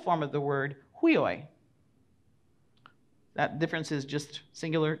plural form of the word huioi. That difference is just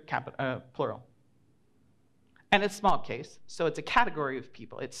singular, plural. And it's small case, so it's a category of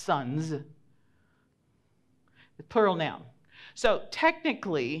people. It's sons. The plural noun. So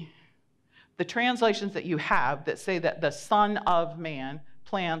technically, the translations that you have that say that the Son of Man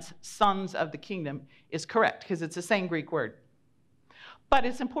plants sons of the kingdom is correct, because it's the same Greek word. But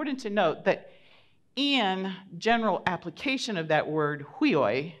it's important to note that in general application of that word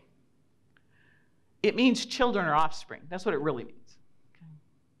huioi, it means children or offspring. That's what it really means.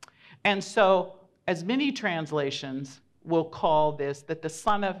 Okay. And so, as many translations will call this, that the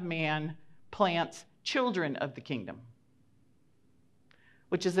Son of Man plants children of the kingdom,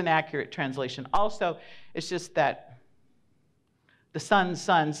 which is an accurate translation. Also, it's just that the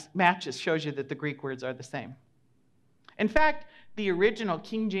sons matches, shows you that the Greek words are the same. In fact, the original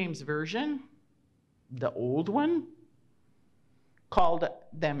King James Version, the old one, called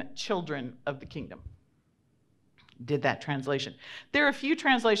them children of the kingdom. Did that translation. There are a few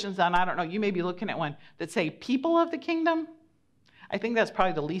translations on, I don't know, you may be looking at one, that say people of the kingdom. I think that's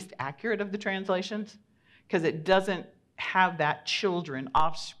probably the least accurate of the translations, because it doesn't have that children,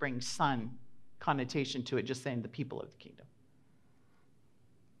 offspring, son connotation to it, just saying the people of the kingdom.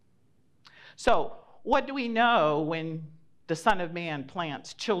 So, what do we know when the Son of Man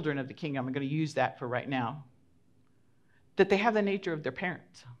plants children of the kingdom? I'm going to use that for right now. That they have the nature of their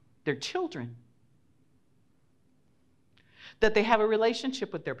parents. They're children. That they have a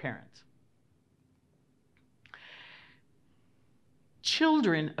relationship with their parents.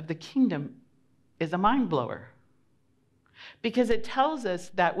 Children of the kingdom is a mind blower, because it tells us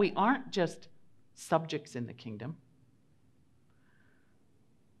that we aren't just subjects in the kingdom.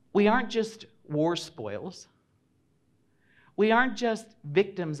 We aren't just war spoils. We aren't just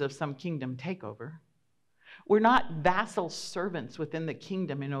victims of some kingdom takeover. We're not vassal servants within the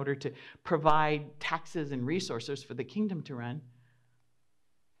kingdom in order to provide taxes and resources for the kingdom to run.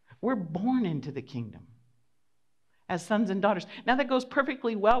 We're born into the kingdom as sons and daughters. Now that goes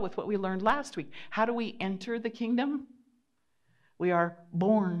perfectly well with what we learned last week. How do we enter the kingdom? We are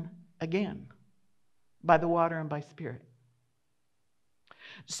born again by the water and by spirit.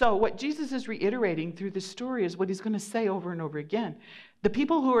 So what Jesus is reiterating through this story is what he's going to say over and over again. The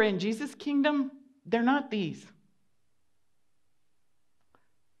people who are in Jesus' kingdom, they're not these.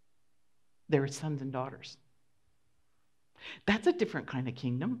 They're sons and daughters. That's a different kind of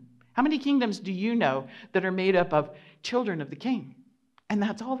kingdom. How many kingdoms do you know that are made up of children of the king? And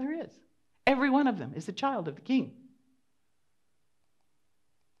that's all there is. Every one of them is a child of the king.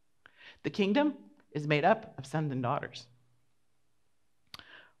 The kingdom is made up of sons and daughters.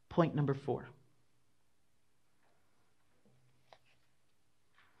 Point number 4.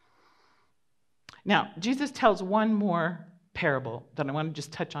 Now, Jesus tells one more parable that I want to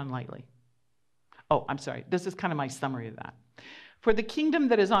just touch on lightly. Oh, I'm sorry. This is kind of my summary of that. For the kingdom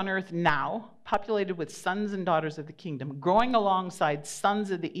that is on earth now, populated with sons and daughters of the kingdom, growing alongside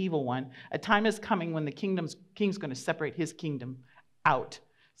sons of the evil one, a time is coming when the king's going to separate his kingdom out,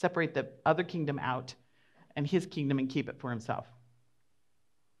 separate the other kingdom out, and his kingdom, and keep it for himself.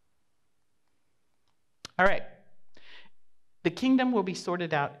 All right. The kingdom will be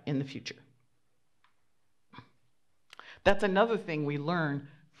sorted out in the future. That's another thing we learn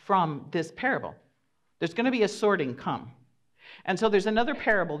from this parable. There's going to be a sorting come. And so there's another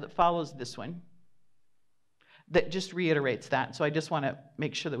parable that follows this one that just reiterates that. So I just want to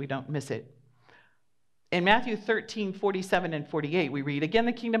make sure that we don't miss it. In Matthew 13, 47 and 48, we read, "Again,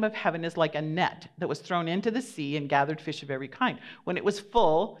 the kingdom of heaven is like a net that was thrown into the sea and gathered fish of every kind. When it was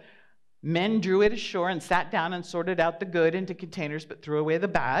full, men drew it ashore and sat down and sorted out the good into containers, but threw away the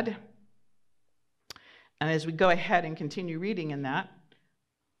bad." And as we go ahead and continue reading in that,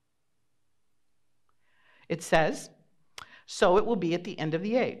 it says, "So it will be at the end of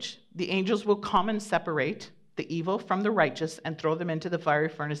the age. The angels will come and separate the evil from the righteous and throw them into the fiery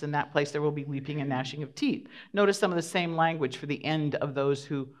furnace. In that place there will be weeping and gnashing of teeth." Notice some of the same language for the end of those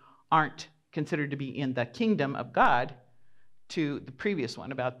who aren't considered to be in the kingdom of God to the previous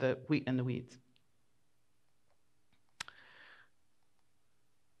one about the wheat and the weeds.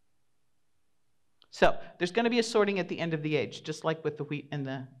 So there's going to be a sorting at the end of the age, just like with the wheat and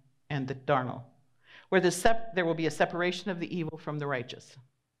the darnel, where there will be a separation of the evil from the righteous.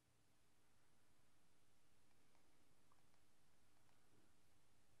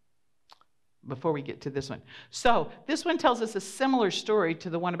 Before we get to this one. So this one tells us a similar story to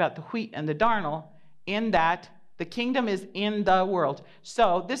the one about the wheat and the darnel, in that the kingdom is in the world.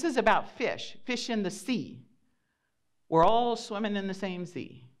 So this is about fish in the sea. We're all swimming in the same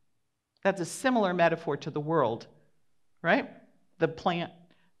sea. That's a similar metaphor to the world, right? The plant,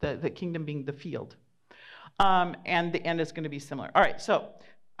 the kingdom being the field. And the end is going to be similar. All right, so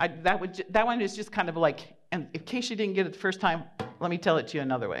that one is just kind of like, and in case you didn't get it the first time, let me tell it to you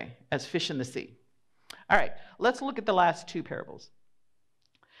another way, as fish in the sea. All right, let's look at the last two parables.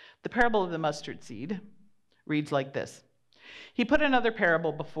 The parable of the mustard seed reads like this. "He put another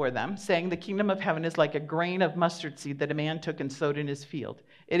parable before them, saying, 'The kingdom of heaven is like a grain of mustard seed that a man took and sowed in his field.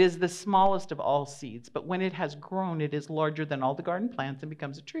 It is the smallest of all seeds, but when it has grown, it is larger than all the garden plants and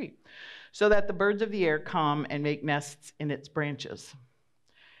becomes a tree, so that the birds of the air come and make nests in its branches.'"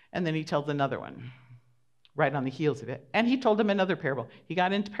 And then he tells another one, right on the heels of it. And he told them another parable. He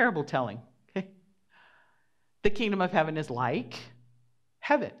got into parable telling. Okay? "The kingdom of heaven is like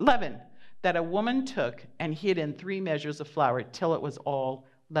leaven that a woman took and hid in 3 measures of flour till it was all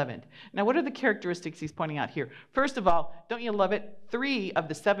leavened." Now, what are the characteristics he's pointing out here? First of all, don't you love it? 3 of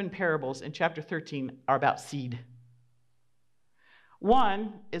the 7 parables in chapter 13 are about seed.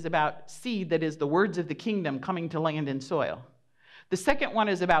 One is about seed, that is the words of the kingdom coming to land and soil. The second one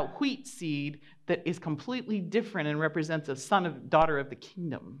is about wheat seed that is completely different and represents a son or daughter of the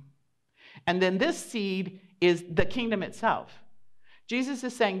kingdom. And then this seed is the kingdom itself. Jesus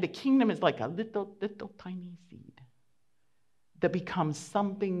is saying the kingdom is like a little tiny seed that becomes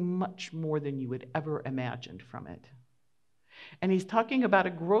something much more than you would ever imagined from it. And he's talking about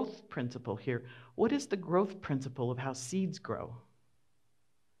a growth principle here. What is the growth principle of how seeds grow?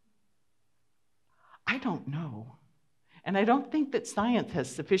 I don't know. And I don't think that science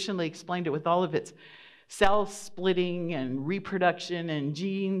has sufficiently explained it with all of its cell splitting and reproduction and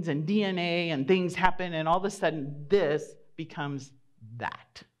genes and DNA and things happen, and all of a sudden this becomes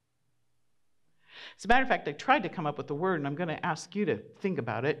that. As a matter of fact, I tried to come up with a word, and I'm going to ask you to think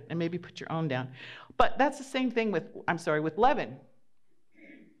about it and maybe put your own down. But that's the same thing with leaven.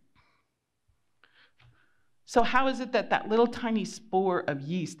 So how is it that little tiny spore of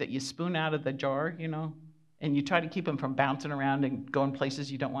yeast that you spoon out of the jar, and you try to keep them from bouncing around and going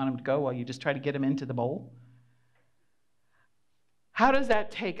places you don't want them to go while you just try to get them into the bowl? How does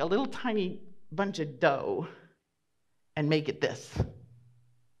that take a little tiny bunch of dough and make it this,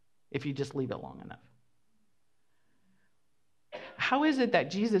 if you just leave it long enough? How is it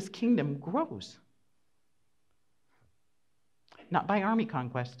that Jesus' kingdom grows? Not by army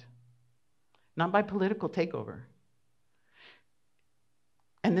conquest, not by political takeover.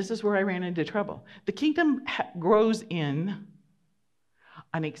 And this is where I ran into trouble. The kingdom grows in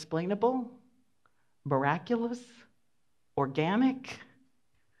unexplainable, miraculous, organic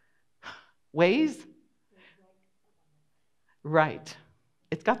ways. Right.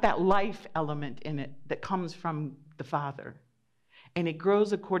 It's got that life element in it that comes from the Father. And it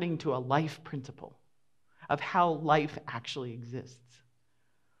grows according to a life principle of how life actually exists.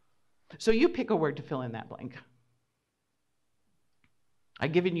 So you pick a word to fill in that blank.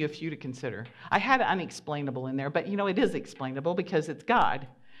 I've given you a few to consider. I had unexplainable in there, but it is explainable because it's God.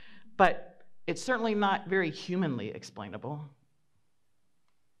 But it's certainly not very humanly explainable.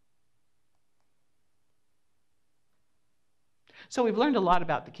 So we've learned a lot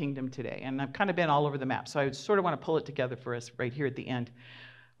about the kingdom today, and I've kind of been all over the map, so I sort of want to pull it together for us right here at the end.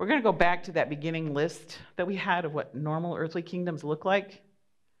 We're going to go back to that beginning list that we had of what normal earthly kingdoms look like,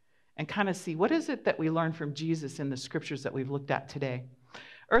 and kind of see what is it that we learn from Jesus in the scriptures that we've looked at today.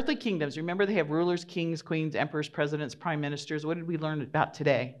 Earthly kingdoms, remember they have rulers, kings, queens, emperors, presidents, prime ministers. What did we learn about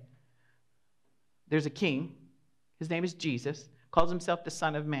today? There's a king. His name is Jesus. Calls himself the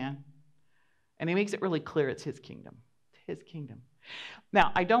Son of Man. And he makes it really clear it's his kingdom. It's his kingdom.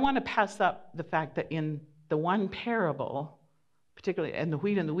 Now, I don't want to pass up the fact that in the one parable, particularly in the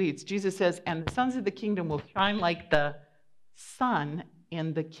wheat and the weeds, Jesus says, and the sons of the kingdom will shine like the sun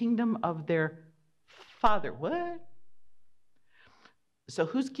in the kingdom of their Father. What? So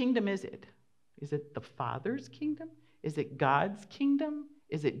whose kingdom is it? Is it the Father's kingdom? Is it God's kingdom?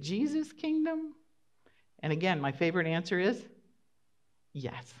 Is it Jesus' kingdom? And again, my favorite answer is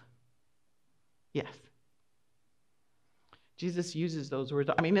yes. Yes. Jesus uses those words.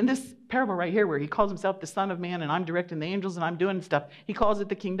 I mean, in this parable right here where he calls himself the Son of Man and I'm directing the angels and I'm doing stuff, he calls it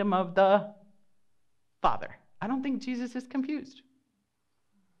the kingdom of the Father. I don't think Jesus is confused.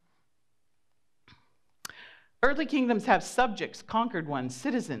 Earthly kingdoms have subjects, conquered ones,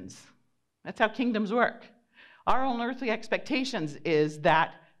 citizens. That's how kingdoms work. Our own earthly expectations is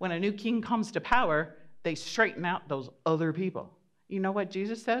that when a new king comes to power, they straighten out those other people. You know what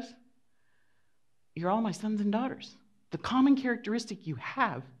Jesus says? You're all my sons and daughters. The common characteristic you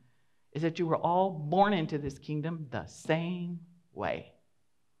have is that you were all born into this kingdom the same way.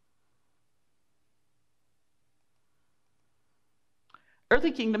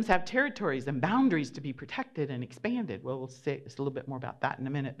 Earthly kingdoms have territories and boundaries to be protected and expanded. Well, we'll say just a little bit more about that in a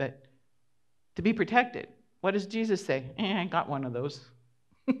minute, but to be protected, what does Jesus say? I got one of those.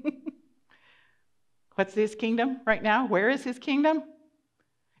 What's his kingdom right now? Where is his kingdom?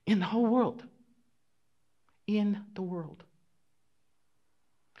 In the whole world. In the world.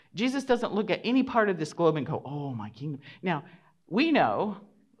 Jesus doesn't look at any part of this globe and go, oh, my kingdom. Now, we know,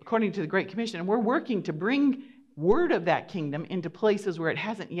 according to the Great Commission, and we're working to bring word of that kingdom into places where it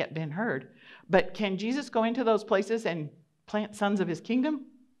hasn't yet been heard. But can Jesus go into those places and plant sons of his kingdom?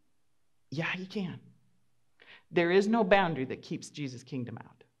 Yeah, he can. There is no boundary that keeps Jesus' kingdom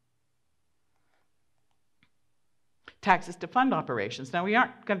out. Taxes to fund operations. Now, we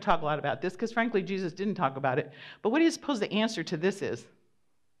aren't going to talk a lot about this because, frankly, Jesus didn't talk about it. But what do you suppose the answer to this is?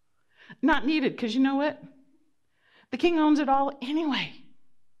 Not needed, because you know what? The king owns it all anyway.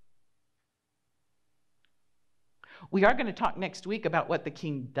 We are going to talk next week about what the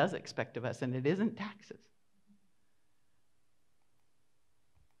king does expect of us, and it isn't taxes.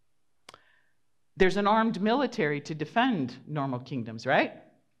 There's an armed military to defend normal kingdoms, right?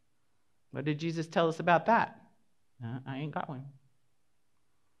 What did Jesus tell us about that? I ain't got one.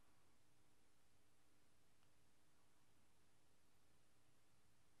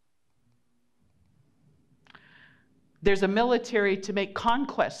 There's a military to make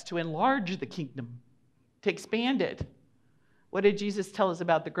conquests, to enlarge the kingdom, to expand it. What did Jesus tell us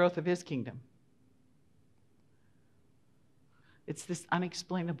about the growth of his kingdom? It's this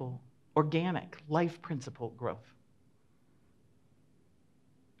unexplainable, organic, life principle growth.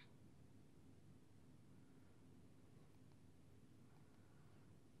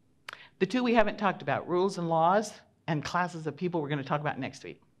 The two we haven't talked about, rules and laws and classes of people, we're going to talk about next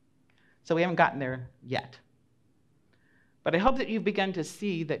week. So we haven't gotten there yet. But I hope that you've begun to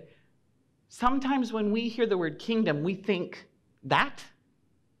see that sometimes when we hear the word kingdom, we think that.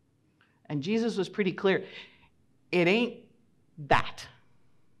 And Jesus was pretty clear. It ain't that.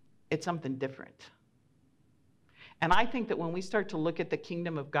 It's something different. And I think that when we start to look at the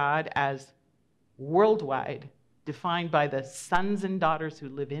kingdom of God as worldwide, defined by the sons and daughters who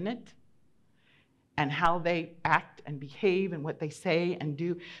live in it, and how they act and behave and what they say and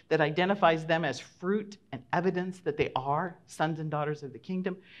do, that identifies them as fruit and evidence that they are sons and daughters of the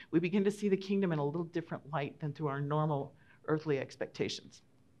kingdom, we begin to see the kingdom in a little different light than through our normal earthly expectations.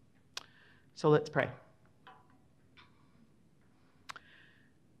 So let's pray.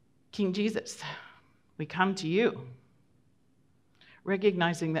 King Jesus, we come to you,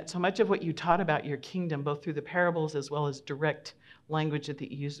 recognizing that so much of what you taught about your kingdom, both through the parables as well as direct language that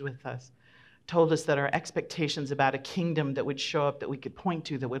you used with us, told us that our expectations about a kingdom that would show up, that we could point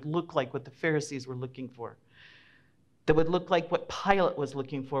to, that would look like what the Pharisees were looking for, that would look like what Pilate was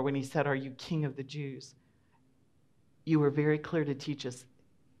looking for when he said, "Are you king of the Jews?" You were very clear to teach us,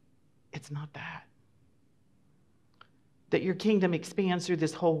 it's not that. That your kingdom expands through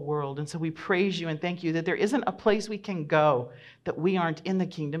this whole world. And so we praise you and thank you that there isn't a place we can go that we aren't in the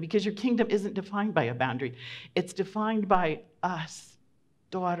kingdom, because your kingdom isn't defined by a boundary. It's defined by us,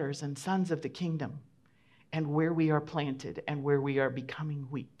 daughters and sons of the kingdom, and where we are planted and where we are becoming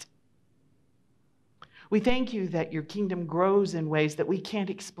wheat. We thank you that your kingdom grows in ways that we can't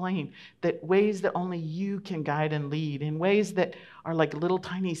explain, that ways that only you can guide and lead, in ways that are like little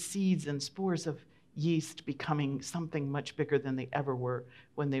tiny seeds and spores of yeast becoming something much bigger than they ever were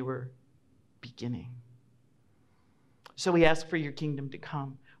when they were beginning. So we ask for your kingdom to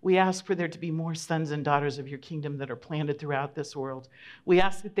come. We ask for there to be more sons and daughters of your kingdom that are planted throughout this world. We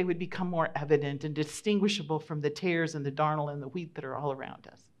ask that they would become more evident and distinguishable from the tares and the darnel and the wheat that are all around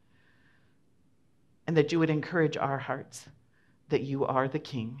us. And that you would encourage our hearts that you are the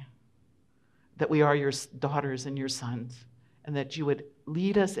King, that we are your daughters and your sons, and that you would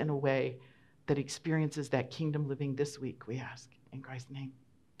lead us in a way that experiences that kingdom living this week, we ask. In Christ's name,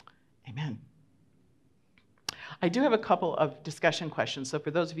 amen. I do have a couple of discussion questions. So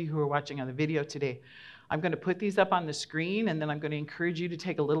for those of you who are watching on the video today, I'm going to put these up on the screen, and then I'm going to encourage you to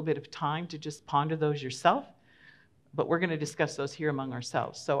take a little bit of time to just ponder those yourself. But we're going to discuss those here among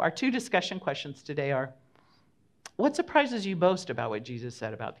ourselves. So our two discussion questions today are, what surprises you most about what Jesus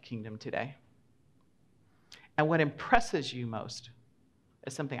said about the kingdom today? And what impresses you most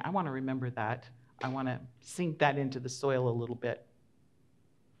is something, I want to remember that. I want to sink that into the soil a little bit.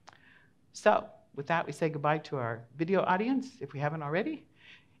 So with that, we say goodbye to our video audience, if we haven't already,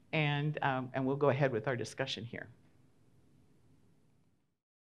 and we'll go ahead with our discussion here.